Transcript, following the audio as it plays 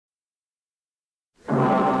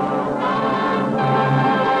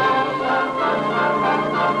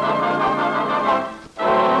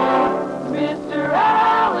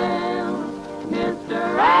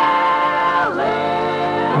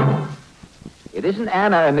It isn't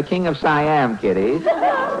Anna and the King of Siam, kiddies. The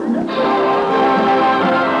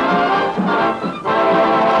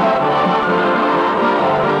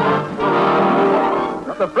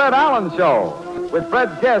Fred Allen Show, with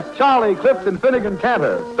Fred's guests Charlie Clifton Finnegan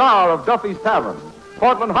Cantor, star of Duffy's Tavern.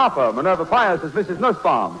 Portland Hopper, Minerva Pius as Mrs.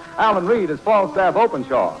 Nussbaum, Alan Reed as Falstaff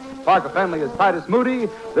Openshaw, Parker Fenley as Titus Moody,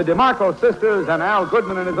 the DeMarco sisters, and Al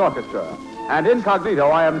Goodman and his orchestra. And incognito,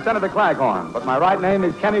 I am Senator Claghorn, but my right name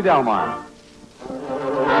is Kenny Delmar.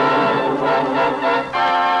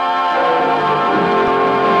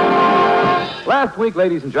 Last week,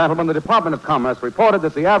 ladies and gentlemen, the Department of Commerce reported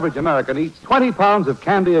that the average American eats 20 pounds of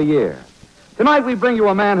candy a year. Tonight, we bring you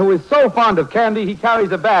a man who is so fond of candy, he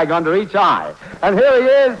carries a bag under each eye. And here he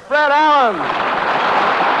is, Fred Allen.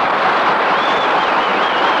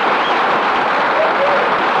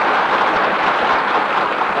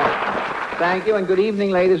 Thank you, and good evening,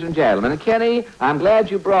 ladies and gentlemen. And Kenny, I'm glad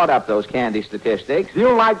you brought up those candy statistics. Do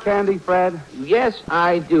you like candy, Fred? Yes,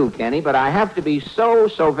 I do, Kenny, but I have to be so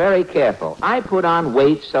very careful. I put on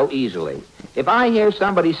weight so easily. If I hear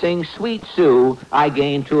somebody sing Sweet Sue, I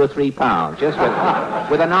gain 2 or 3 pounds. Just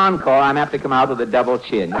with an encore, I'm apt to come out with a double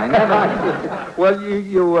chin. I never... Well,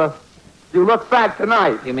 you look fat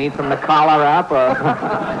tonight. You mean from the collar up, or...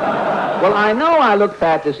 Well, I know I look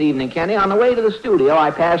fat this evening, Kenny. On the way to the studio,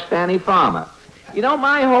 I passed Fanny Farmer. You know,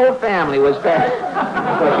 my whole family was fat.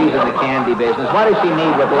 Of course, she's in the candy business. What does she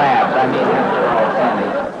need with laughs? I mean, after all,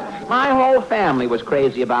 Fanny. My whole family was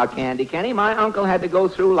crazy about candy, Kenny. My uncle had to go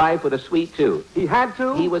through life with a sweet tooth. He had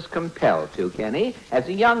to? He was compelled to, Kenny. As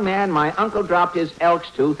a young man, my uncle dropped his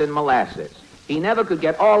elk's tooth in molasses. He never could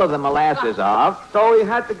get all of the molasses off. So he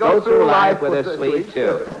had to go through life with a sweet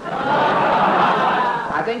tooth.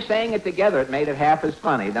 I think saying it together, it made it half as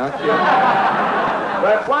funny, don't you?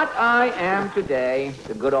 But what I am today,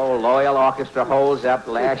 the good old loyal orchestra holds up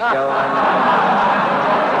the last show.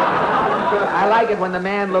 I like it when the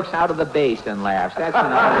man looks out of the bass and laughs. That's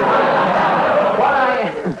another.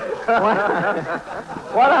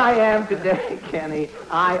 What I am today, Kenny,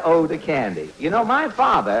 I owe to candy. You know, my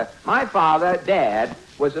father, Dad,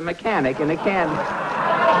 was a mechanic in a candy...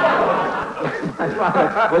 My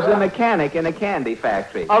father was a mechanic in a candy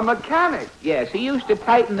factory. A mechanic? Yes, he used to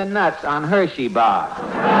tighten the nuts on Hershey bars. And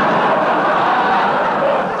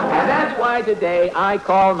that's why today I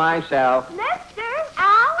call myself... Mr.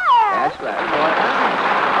 Allen! That's right.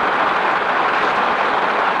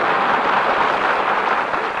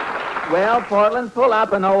 Well, Portland, pull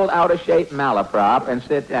up an old out-of-shape malaprop and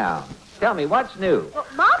sit down. Tell me, what's new? Well,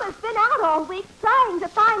 Mama's been out all week trying to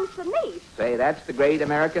find some meat. Say, that's the great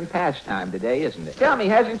American pastime today, isn't it? Tell me,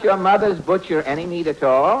 hasn't your mother's butcher any meat at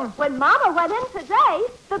all? When Mama went in today,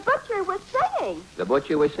 the butcher was singing. The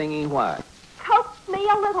butcher was singing what? Coaxed me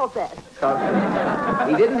a little bit.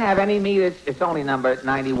 He didn't have any meat. It's only number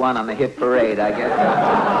 91 on the hit parade, I guess.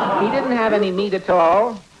 He didn't have any meat at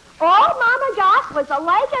all? All Mama got was a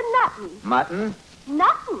leg of mutton. Mutton?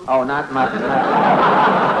 Nothing. Oh, not mutton.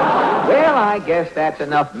 Well, I guess that's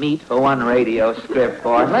enough meat for one radio strip,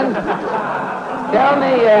 Portland. Tell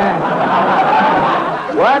me,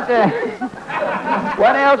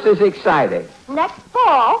 what else is exciting? Next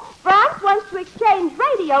fall, France wants to exchange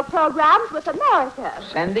radio programs with America.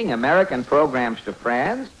 Sending American programs to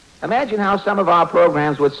France? Imagine how some of our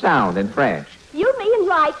programs would sound in French. You mean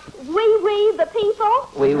like we the people?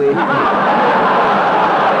 We.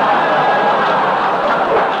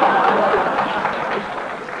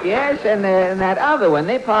 Yes, and that other one,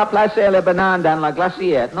 n'est pas placer les bananes dans la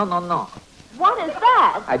glacière. No. What is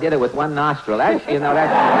that? I did it with one nostril. That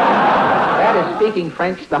is speaking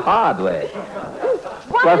French the hard way.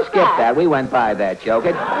 What is skip that. We went by that joke.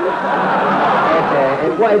 It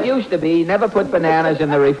used to be never put bananas in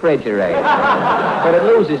the refrigerator. But it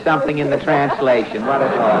loses something in the translation. What a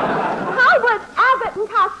thought. How would Abbott and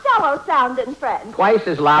Costello sound in French? Twice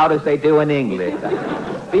as loud as they do in English.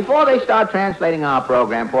 Before they start translating our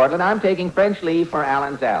program, Portland, I'm taking French leave for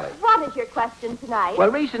Allen's Alley. What is your question tonight? Well,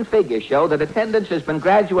 recent figures show that attendance has been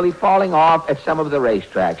gradually falling off at some of the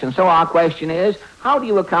racetracks. And so our question is, how do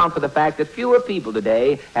you account for the fact that fewer people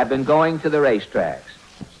today have been going to the racetracks?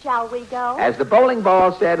 Shall we go? As the bowling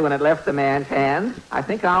ball said when it left the man's hand, I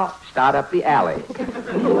think I'll start up the alley.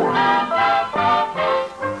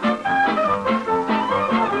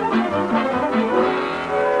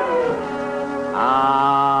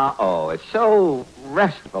 It's so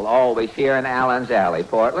restful always here in Allen's Alley,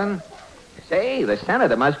 Portland. Say, the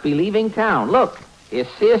senator must be leaving town. Look, his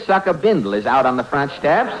seersucker bindle is out on the front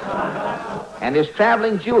steps, and his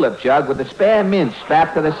traveling julep jug with the spare mint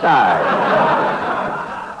strapped to the side.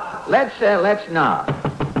 Let's knock.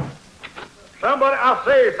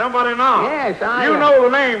 Somebody now. Yes, You know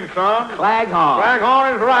the name, son. Claghorn.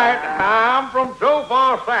 Claghorn is right. I'm from so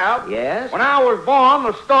far south. Yes? When I was born,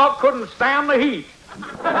 the stalk couldn't stand the heat.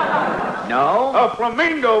 No? A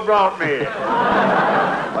flamingo brought me.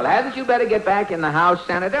 Well, hadn't you better get back in the house,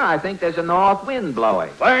 Senator? I think there's a north wind blowing.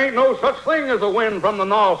 There ain't no such thing as a wind from the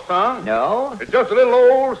north, son. No? It's just a little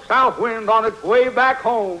old south wind on its way back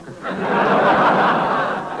home.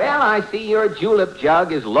 Well, I see your julep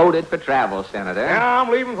jug is loaded for travel, Senator. Yeah, I'm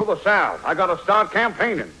leaving for the south. I got to start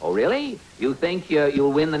campaigning. Oh, really? You think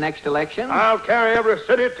you'll win the next election? I'll carry every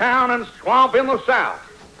city, town, and swamp in the south.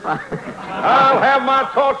 I'll have my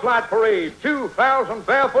torchlight parade. 2,000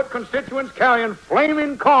 barefoot constituents carrying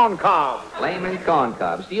flaming corn cobs. Flaming corn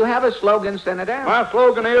cobs. Do you have a slogan, Senator? My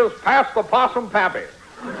slogan is, pass the possum pappy.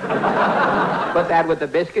 Put that with the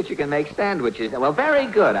biscuits, you can make sandwiches. Well, very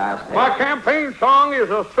good, I'll say. My campaign song is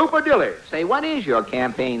a super dilly. Say, what is your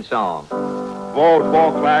campaign song? Vote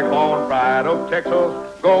for Claghorn, pride of Texas.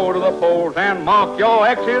 Go to the polls and mark your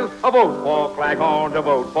X's. A vote for Claghorn, to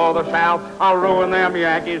vote for the South. I'll ruin them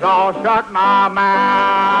Yankees, all shut my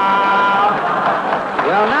mouth.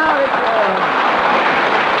 Well,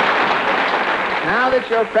 now that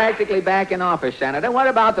you're practically back in office, Senator, what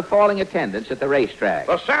about the falling attendance at the racetrack?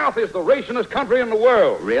 The South is the racingest country in the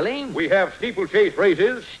world. Really? We have steeplechase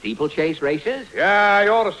races. Steeplechase races? Yeah,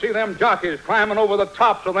 you ought to see them jockeys climbing over the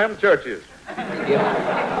tops of them churches.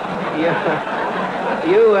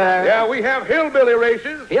 Yeah, we have hillbilly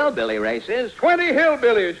races. Hillbilly races? 20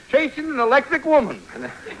 hillbillies chasing an electric woman.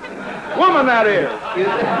 Woman, that is.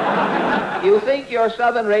 You think your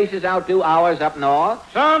southern races outdo ours up north?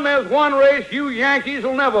 Son, there's one race you Yankees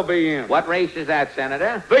will never be in. What race is that,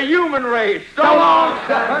 Senator? The human race. So long,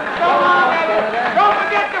 son. So long, Senator. Don't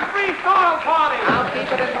forget the free soil party. I'll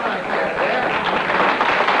keep it in mind, Senator.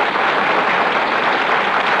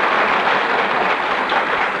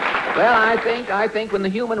 Well, I think when the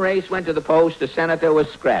human race went to the post, the senator was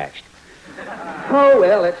scratched. Oh,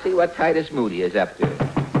 well, let's see what Titus Moody is up to.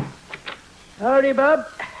 Howdy, Bob.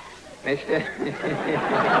 Mr.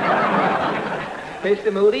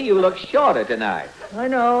 Mr. Moody, you look shorter tonight. I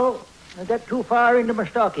know. I got too far into my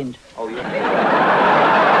stockings. Oh, you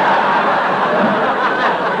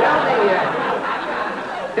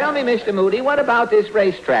Tell me, Mr. Moody, what about this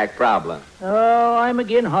racetrack problem? Oh, I'm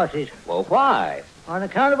again horses. Well, why? On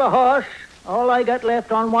account of a horse, all I got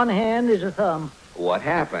left on one hand is a thumb. What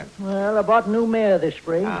happened? Well, I bought a new mare this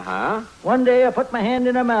spring. Uh-huh. One day I put my hand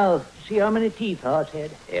in her mouth to see how many teeth the horse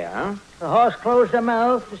had. Yeah? The horse closed her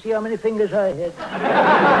mouth to see how many fingers I had.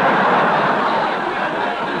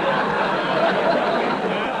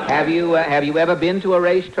 Have you ever been to a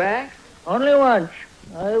racetrack? Only once.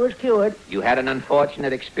 I was cured. You had an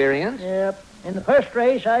unfortunate experience? Yep. In the first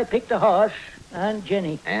race, I picked a horse, Aunt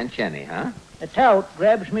Jenny. Aunt Jenny, huh? A tout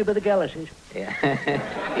grabs me by the galluses. Yeah.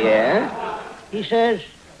 Yeah? He says,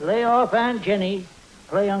 lay off Aunt Jenny,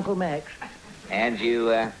 play Uncle Max. And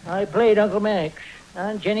you, I played Uncle Max.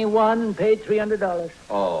 Aunt Jenny won and paid $300.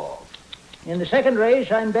 Oh, In the second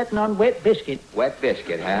race, I'm betting on Wet Biscuit. Wet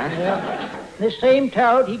Biscuit, huh? Yeah. This same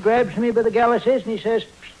tout, he grabs me by the galluses and he says,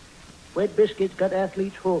 Wet Biscuit's got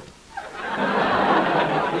athlete's hoof.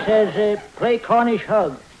 He says, play Cornish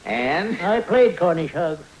Hug. And I played Cornish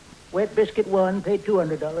Hug. Wet Biscuit won, paid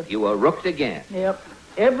 $200. you were rooked again. Yep.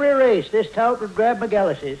 Every race, this tout would grab my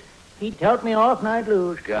galluses. He'd tout me off and I'd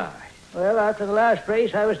lose. Gosh. Well, after the last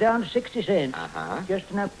race, I was down to 60 cents. Uh-huh.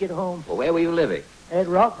 Just enough to get home. Well, where were you living? At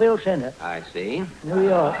Rockville Center, I see. New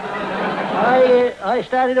York. I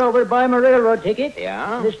started over to buy my railroad ticket.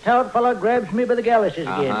 Yeah? This tout fella grabs me by the galluses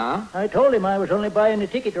again. Uh-huh. I told him I was only buying a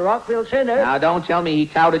ticket to Rockville Center. Now, don't tell me he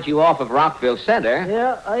touted you off of Rockville Center.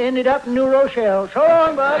 Yeah, I ended up in New Rochelle. So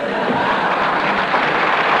long, bud.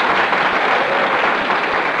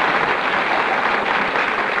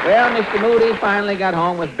 Well, Mr. Moody finally got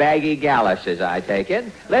home with baggy galluses, I take it.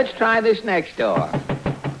 Let's try this next door.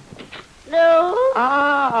 No?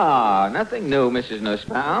 Ah, nothing new, Mrs.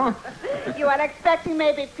 Nussbaum. You are expecting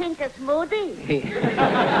maybe Pincus Moody? He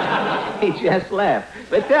just left.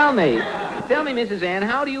 But tell me, Mrs. Ann,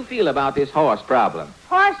 how do you feel about this horse problem?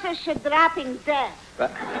 Horses should dropping dead.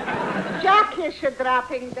 But, Jockeys should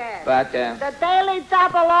dropping dead. but The Daily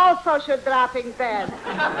Double also should dropping dead.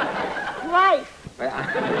 Twice.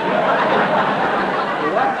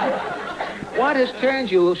 What has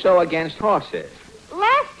turned you so against horses?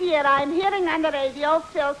 Last year, I'm hearing on the radio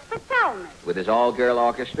Phil Spitzelnik. With his all-girl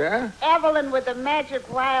orchestra? Evelyn with the magic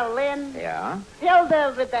violin. Yeah,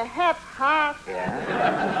 Hilda with the hip harp.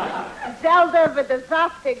 yeah. Zelda with the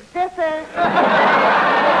zoftig zither.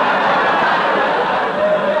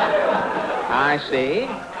 I see.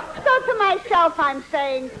 So to my myself, I'm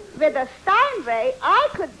saying, with a Steinway, I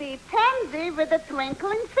could be Pansy with the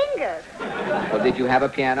twinkling fingers. Well, did you have a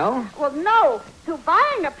piano? Well, no. To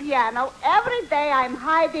buying a piano, every day I'm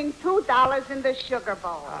hiding $2 in the sugar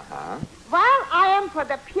bowl. Uh-huh. While I am for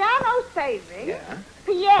the piano saving, Yeah.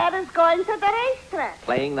 Pierre is going to the racetrack.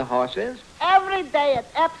 Playing the horses? Every day at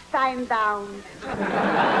Epstein Downs.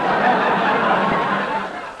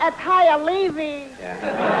 At Hialeah. Yeah.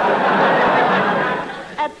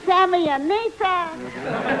 At Sammy Anita.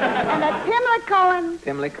 And at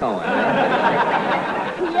Pimlico.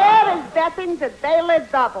 Pierre is betting the daily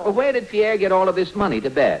double. Well, where did Pierre get all of this money to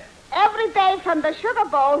bet? Every day from the sugar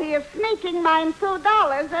bowl, he is sneaking mine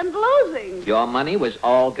 $2 and losing. Your money was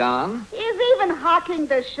all gone, He's even hawking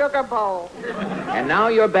the sugar bowl. and now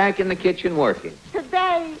you're back in the kitchen working.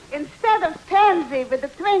 Today, instead of Pansy with the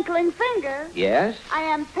twinkling finger, Yes? I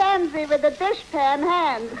am Pansy with the dishpan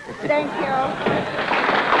hand. Thank you.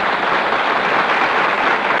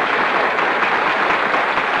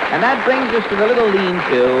 And that brings us to the little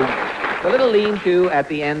lean-to at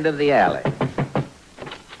the end of the alley.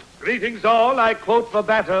 Greetings all. I quote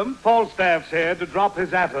verbatim. Falstaff's here to drop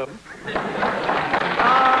his atom.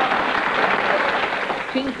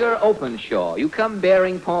 Tinker Openshaw, you come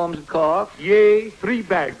bearing poems of course? Yea, 3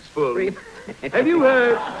 bags full. Have you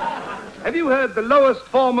heard the lowest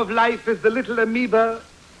form of life is the little amoeba?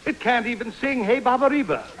 It can't even sing Hey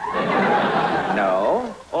Babariba.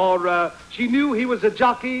 No. Or she knew he was a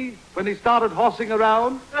jockey when he started horsing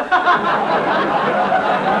around.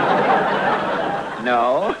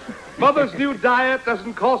 No. Mother's new diet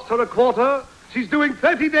doesn't cost her a quarter. She's doing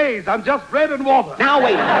 30 days on just bread and water. Now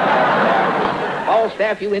wait a minute.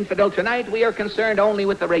 Falstaff, you infidel, tonight we are concerned only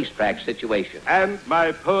with the racetrack situation. And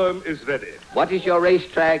my poem is ready. What is your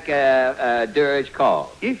racetrack dirge called?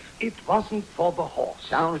 If it wasn't for the horse.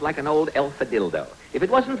 Sounds like an old elfadildo. If it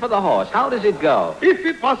wasn't for the horse, how does it go? If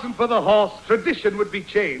it wasn't for the horse, tradition would be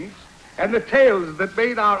changed, and the tales that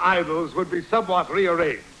made our idols would be somewhat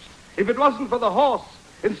rearranged. If it wasn't for the horse,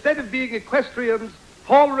 instead of being equestrians,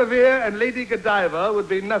 Paul Revere and Lady Godiva would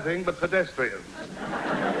be nothing but pedestrians.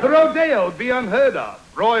 The rodeo would be unheard of,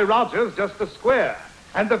 Roy Rogers just a square,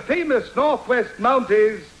 and the famous Northwest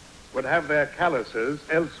Mounties would have their calluses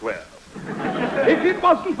elsewhere. If it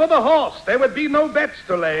wasn't for the horse, there would be no bets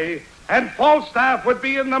to lay, and Falstaff would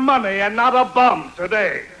be in the money and not a bum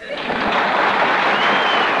today.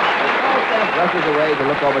 Falstaff rushes away to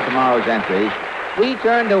look over tomorrow's entries. We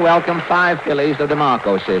turn to welcome 5 fillies, the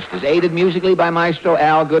DeMarco sisters. Aided musically by Maestro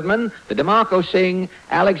Al Goodman, the DeMarco sing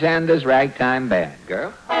Alexander's Ragtime Band.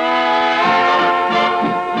 Girl?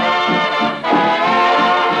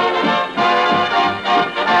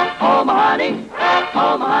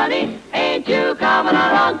 Oh, my honey, ain't you coming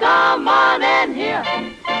along? Come on in here,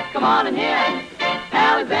 come on in here.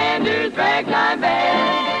 Alexander's Ragtime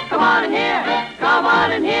Band. Come on in here, come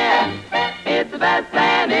on in here. It's the best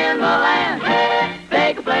band in the land.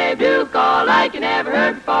 They can play bugle like you never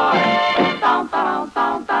heard before. Dum, dum,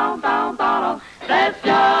 dum, dum, dum, dum. That's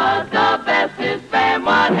just the bestest band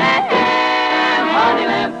one has. Honey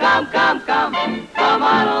lamb, come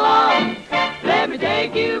on along. Let me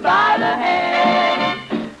take you by the hand.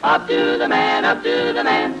 Up to the man,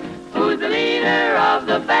 who's the leader of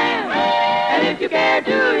the band. And if you care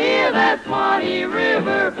to hear that Swanee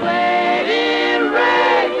River played in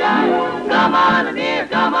ragtime, come on in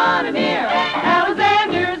here,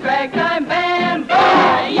 Alexander's Ragtime Band.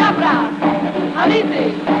 Yapra,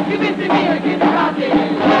 Alice, you can see me again,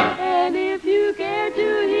 and if you care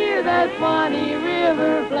to hear that Swanee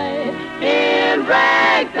River play in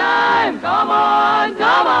ragtime, come on.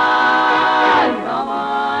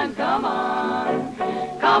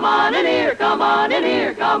 Come on in here, come on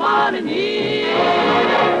in here.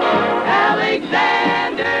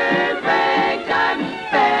 Alexander's Ragtime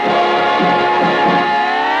Band.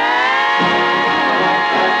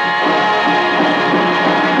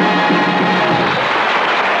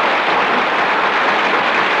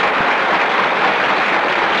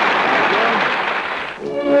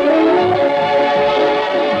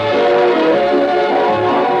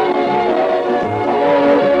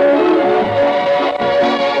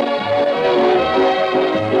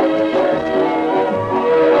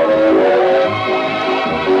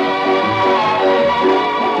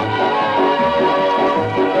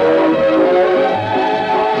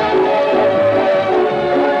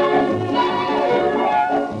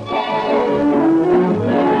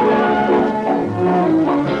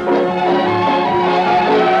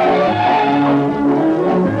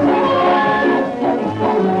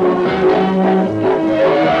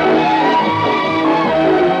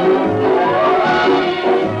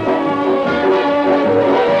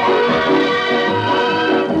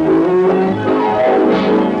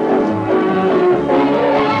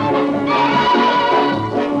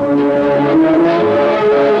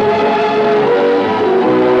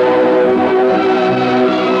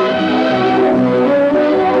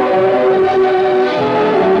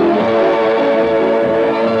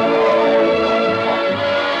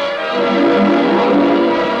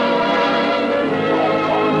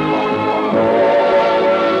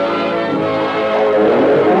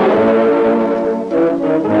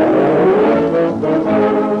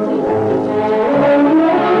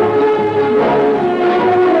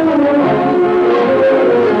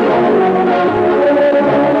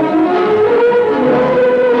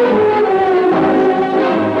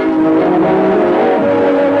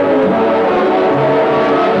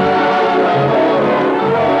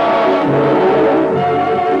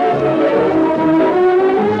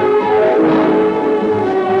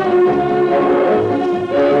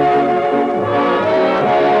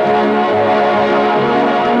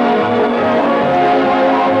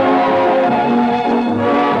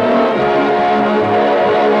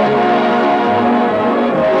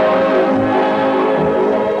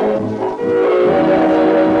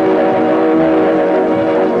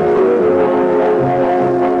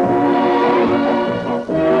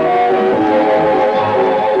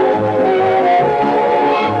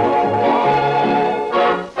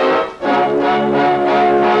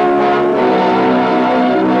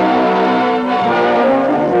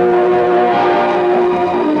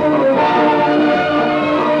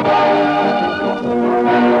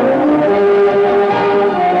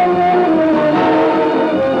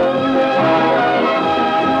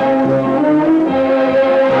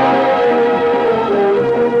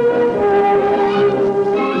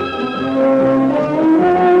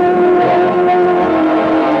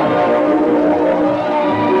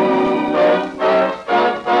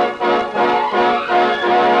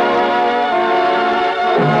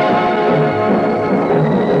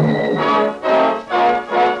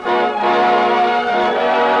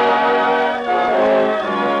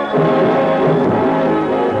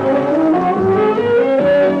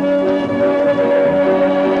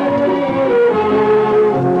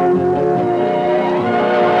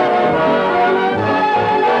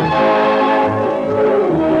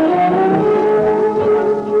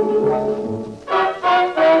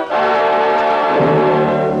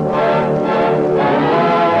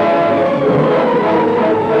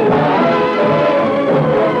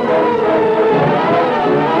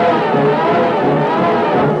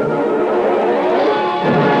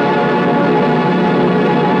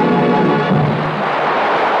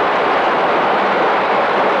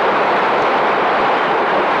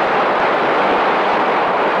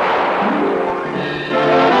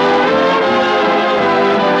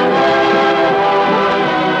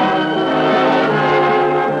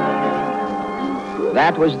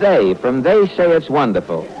 That was They, from They Say It's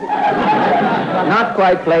Wonderful. Not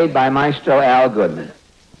quite played by Maestro Al Goodman.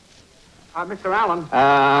 Mr. Allen.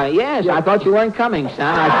 Yes, I thought you weren't coming, son.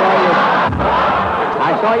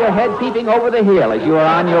 I saw your head peeping over the hill as you were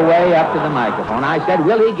on your way up to the microphone. I said,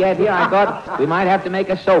 will he get here? I thought we might have to make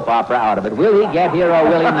a soap opera out of it. Will he get here or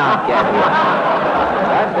will he not get here?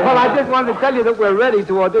 Well, I just wanted to tell you that we're ready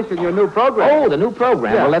to audition your new program. Oh, the new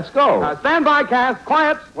program. Yeah. Well, let's go. Stand by, cast.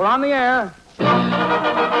 Quiet. We're on the air.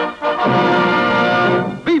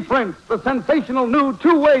 Beef rinse, the sensational new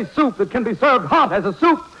two-way soup that can be served hot as a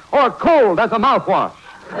soup or cold as a mouthwash.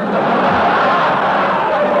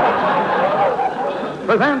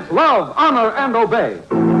 Presents Love, Honor, and Obey.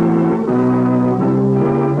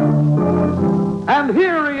 And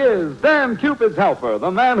here he is, Dan Cupid's helper,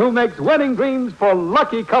 the man who makes wedding dreams for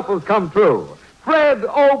lucky couples come true. Fred,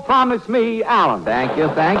 oh, promise me, Allen. Thank you,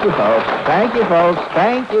 folks. Thank you, folks.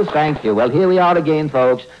 Thank you. Well, here we are again,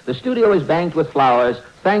 folks. The studio is banked with flowers,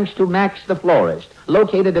 thanks to Max the florist,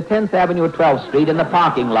 located at 10th Avenue at 12th Street in the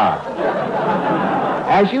parking lot.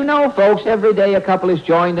 As you know, folks, every day a couple is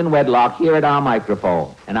joined in wedlock here at our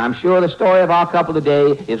microphone. And I'm sure the story of our couple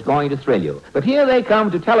today is going to thrill you. But here they come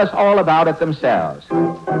to tell us all about it themselves.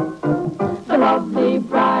 The lovely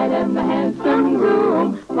bride and the handsome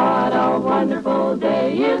groom, what a wonderful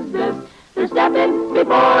day is this. They're stepping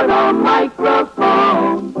before the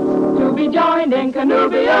microphone to be joined in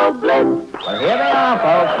connubial bliss. Well, here they are,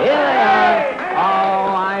 folks. Here they are.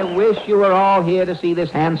 Oh, I wish you were all here to see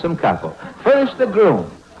this handsome couple. First, the groom.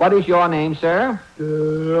 What is your name, sir?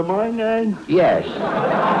 My name? Yes.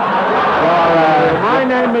 My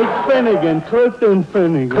name is Finnegan, Clifton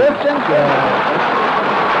Finnegan. Clifton?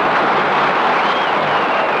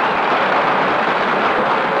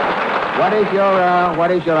 What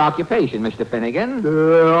is your occupation, Mr. Finnegan?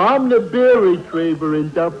 I'm the beer retriever in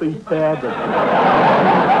Duffy's Tavern.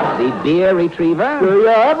 The beer retriever?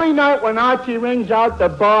 Yeah, every night when Archie rings out the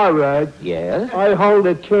bar rag, Yes. I hold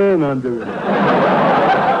a can under it.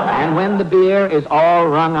 And when the beer is all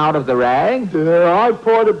wrung out of the rag? I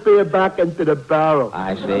pour the beer back into the barrel.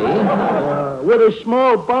 I see. With a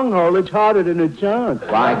small bunghole, it's harder than a giant.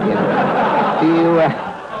 Why,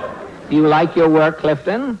 do you like your work,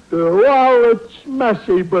 Clifton? Well, it's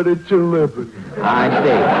messy, but it's a living. I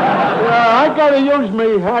see. I gotta use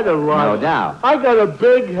me head a lot. No doubt. I got a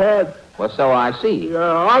big head. Well, so I see.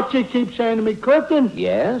 Archie keeps saying to me, Clifton,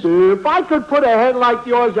 Yes? if I could put a head like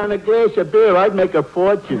yours on a glass of beer, I'd make a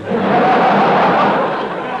fortune.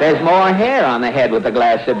 There's more hair on the head with a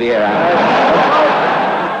glass of beer.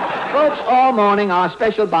 Folks, all morning our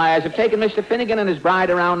special buyers have taken Mr. Finnegan and his bride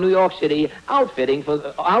around New York City, outfitting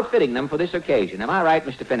them for this occasion. Am I right,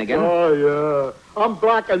 Mr. Finnegan? Oh, yeah. I'm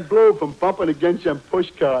black and blue from bumping against them push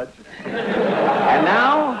carts. And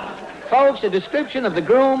now, folks, a description of the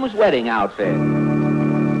groom's wedding outfit.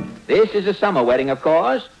 This is a summer wedding, of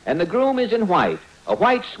course, and the groom is in white, a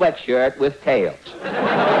white sweatshirt with tails.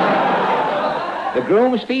 The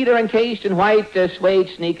groom's feet are encased in white suede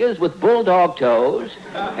sneakers with bulldog toes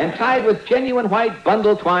and tied with genuine white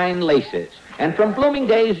bundle twine laces. And from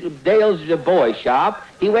Bloomingdale's boy shop,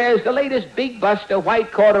 he wears the latest big buster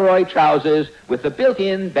white corduroy trousers with the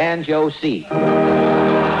built-in banjo seat.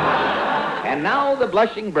 And now the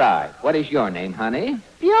blushing bride. What is your name, honey?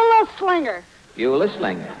 Beulah Slinger. Beulah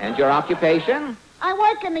Slinger. And your occupation? I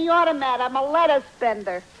work in the automat. I'm a lettuce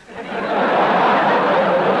bender.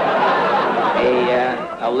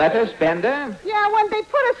 A lettuce bender? Yeah, when they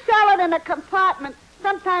put a salad in a compartment,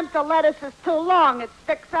 sometimes the lettuce is too long. It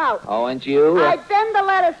sticks out. Oh, and you? I bend the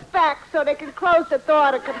lettuce back so they can close the door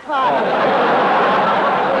of the compartment.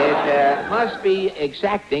 It must be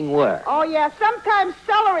exacting work. Oh, yeah. Sometimes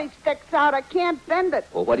celery sticks out. I can't bend it.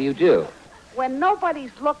 Well, what do you do? When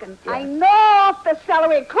nobody's looking, I gnaw off the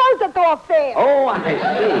celery and close the door fast. Oh,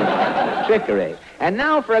 I see. Trickery. And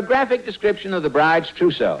now for a graphic description of the bride's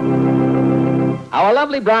trousseau. Our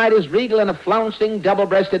lovely bride is regal in a flouncing,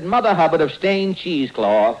 double-breasted Mother Hubbard of stained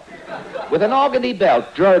cheesecloth with an organdy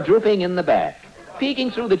belt drooping in the back.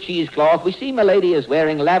 Peeking through the cheesecloth, we see Milady is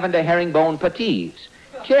wearing lavender herringbone puttees.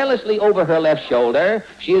 Carelessly over her left shoulder,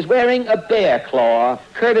 she is wearing a bear claw,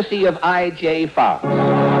 courtesy of I.J. Fox.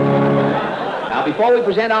 Now, before we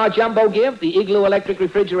present our jumbo gift, the Igloo electric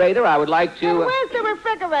refrigerator, I would like to... And where's the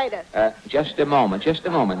refrigerator? Just a moment,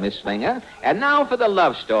 Miss Slinger. And now for the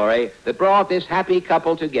love story that brought this happy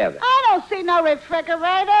couple together. I don't see no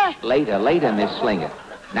refrigerator. Later, Miss Slinger.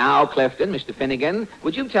 Now, Clifton, Mr. Finnegan,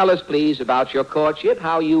 would you tell us, please, about your courtship,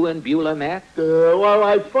 how you and Beulah met? Well,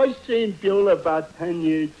 I first seen Beulah about 10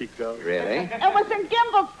 years ago. Really? It was in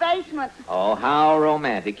Gimbel's basement. Oh, how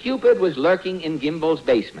romantic. Cupid was lurking in Gimbel's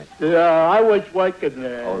basement. I was working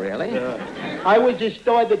there. Oh, really? I was a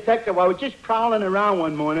store detective. I was just prowling around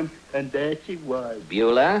one morning, and there she was.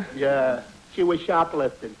 Beulah? Yeah, she was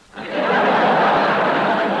shoplifting.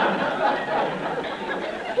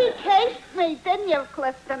 He cased me, didn't you,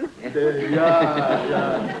 Clifton?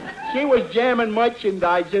 Yeah. She was jamming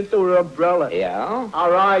merchandise into her umbrella. Yeah?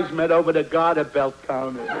 Our eyes met over the garter belt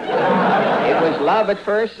counter. It was love at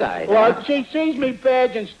first sight. Well, she sees me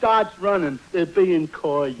badge and starts running. They're being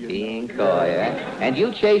coy, you know. Being coy, eh? And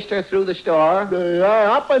you chased her through the store?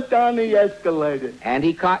 Up and down the escalator. And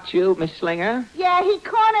he caught you, Miss Slinger? Yeah, he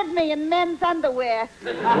cornered me in men's underwear.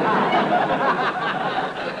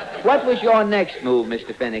 What was your next move,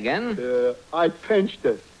 Mr. Finnegan? I pinched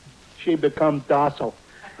her. She become docile.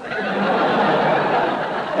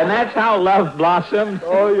 And that's how love blossomed?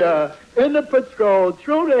 Oh, yeah. In the patrol,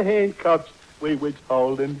 through the handcuffs, we was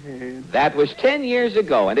holding hands. That was 10 years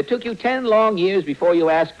ago, and it took you 10 long years before you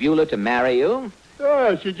asked Beulah to marry you?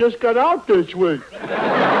 Yeah, she just got out this week.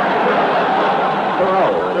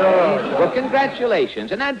 Oh, well,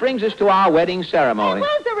 congratulations. And that brings us to our wedding ceremony.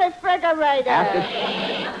 Where's the refrigerator?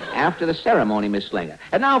 After the ceremony, Miss Slinger.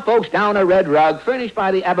 And now, folks, down a red rug furnished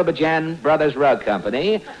by the Azerbaijan Brothers Rug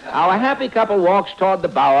Company, our happy couple walks toward the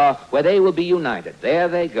bower where they will be united. There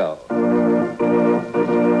they go.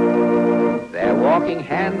 They're walking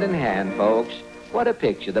hand in hand, folks. What a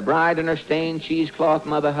picture. The bride in her stained cheesecloth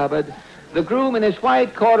Mother Hubbard. The groom in his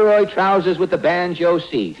white corduroy trousers with the banjo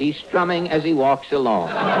seat. He's strumming as he walks along.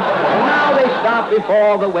 And now they stop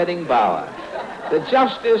before the wedding bower. The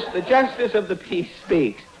justice of the peace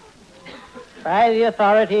speaks. By the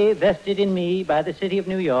authority vested in me by the City of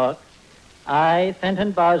New York, I,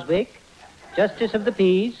 Fenton Boswick, Justice of the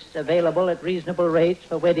Peace, available at reasonable rates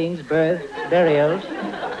for weddings, births, burials,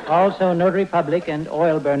 also notary public and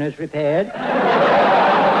oil burners repaired,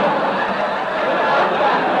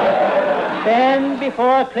 stand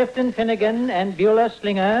before Clifton Finnegan and Beulah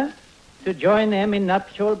Slinger to join them in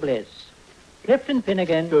nuptial bliss. Clifton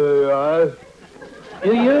Finnegan, do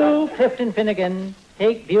you, Clifton Finnegan,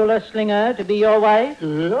 take Beulah Slinger to be your wife?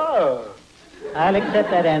 Yeah. I'll accept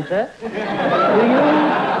that answer. Do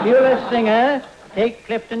you, Beulah Slinger, take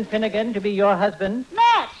Clifton Finnegan to be your husband?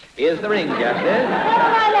 Match! Here's the ring, Justice. Never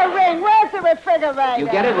mind the ring. Where's the refrigerator? You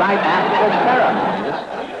get it right after the ceremony.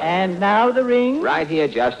 And now the ring? Right here,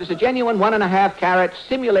 Justice. A genuine 1.5 carat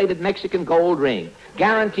simulated Mexican gold ring.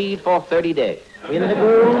 Guaranteed for 30 days. Will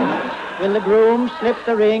the groom slip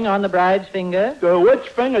the ring on the bride's finger? Which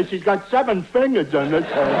finger? She's got 7 fingers on this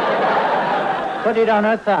hand. Put it on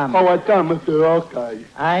her thumb. Oh, a thumb. Okay.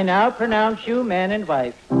 I now pronounce you man and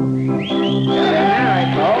wife. They're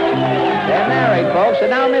married, folks. And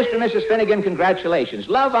now, Mr. and Mrs. Finnegan, congratulations.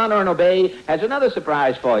 Love, honor, and obey has another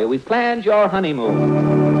surprise for you. We've planned your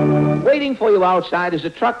honeymoon. Waiting for you outside is a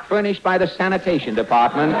truck furnished by the sanitation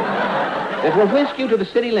department that will whisk you to the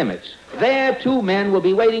city limits. There, 2 men will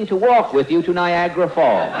be waiting to walk with you to Niagara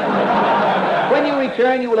Falls. When you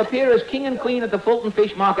return, you will appear as king and queen at the Fulton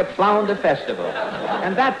Fish Market Flounder Festival.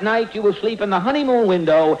 And that night, you will sleep in the honeymoon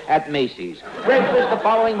window at Macy's. Breakfast the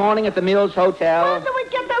following morning at the Mills Hotel. Where do we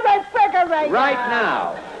get the refrigerator? Right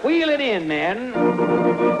now. Wheel it in, men.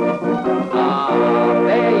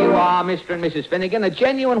 There you are, Mr. and Mrs. Finnegan, a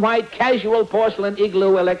genuine white casual porcelain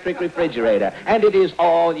igloo electric refrigerator. And it is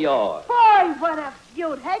all yours. Boy, what a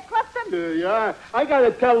beaut. Hey, Clifton? Yeah, I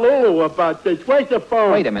gotta tell Lulu about this. Where's the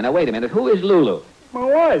phone? Wait a minute. Who is Lulu? My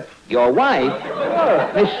wife. Your wife?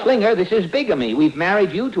 Yeah. Miss Slinger, this is bigamy. We've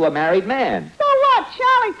married you to a married man. So what?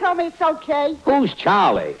 Charlie told me it's okay. Who's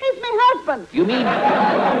Charlie? He's my husband. You mean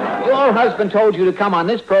your husband told you to come on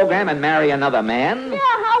this program and marry another man? Yeah,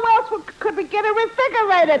 how else could we get a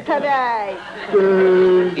refrigerator today?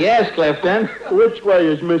 Yes, Clifton. Which way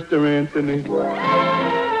is Mr. Anthony?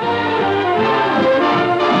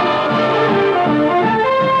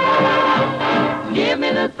 Give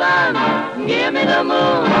me the sun, give me the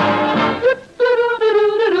moon.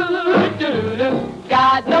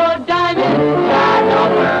 Got no diamond, got no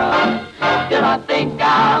pearl. Still I think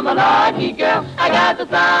I'm a lucky girl. I got the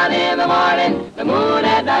sun in the morning, the moon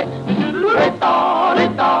at night. It's all,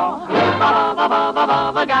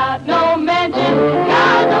 got no mansion,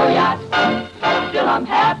 got no yacht. Still I'm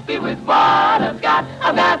happy with what I've got.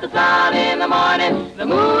 I've got the sun in the morning, the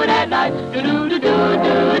moon at night.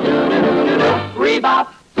 Rebop,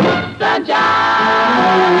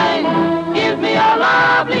 sunshine, give me a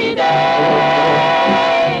lovely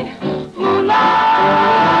day.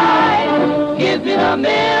 Moonlight. the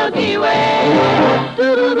Milky Way.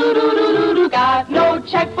 Do-do-do-do-do-do-do. Got no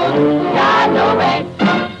checkbook, got no bank.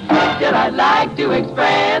 Still I'd like to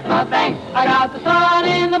express my thanks. I got the sun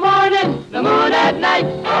in the morning, the moon at night.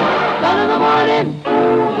 Sun in the morning,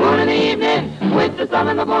 moon in the evening. With the sun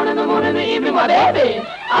in the morning, the moon in the evening. Why, baby,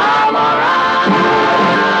 I'm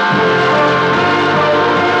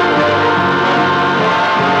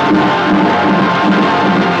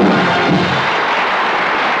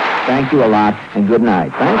Thank you a lot, and good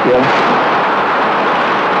night. Thank you.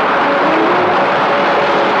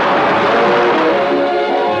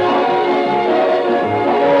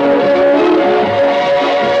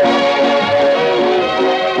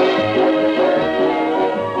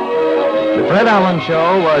 The Fred Allen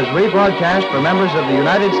Show was rebroadcast for members of the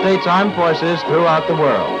United States Armed Forces throughout the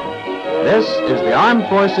world. This is the Armed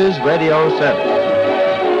Forces Radio Service.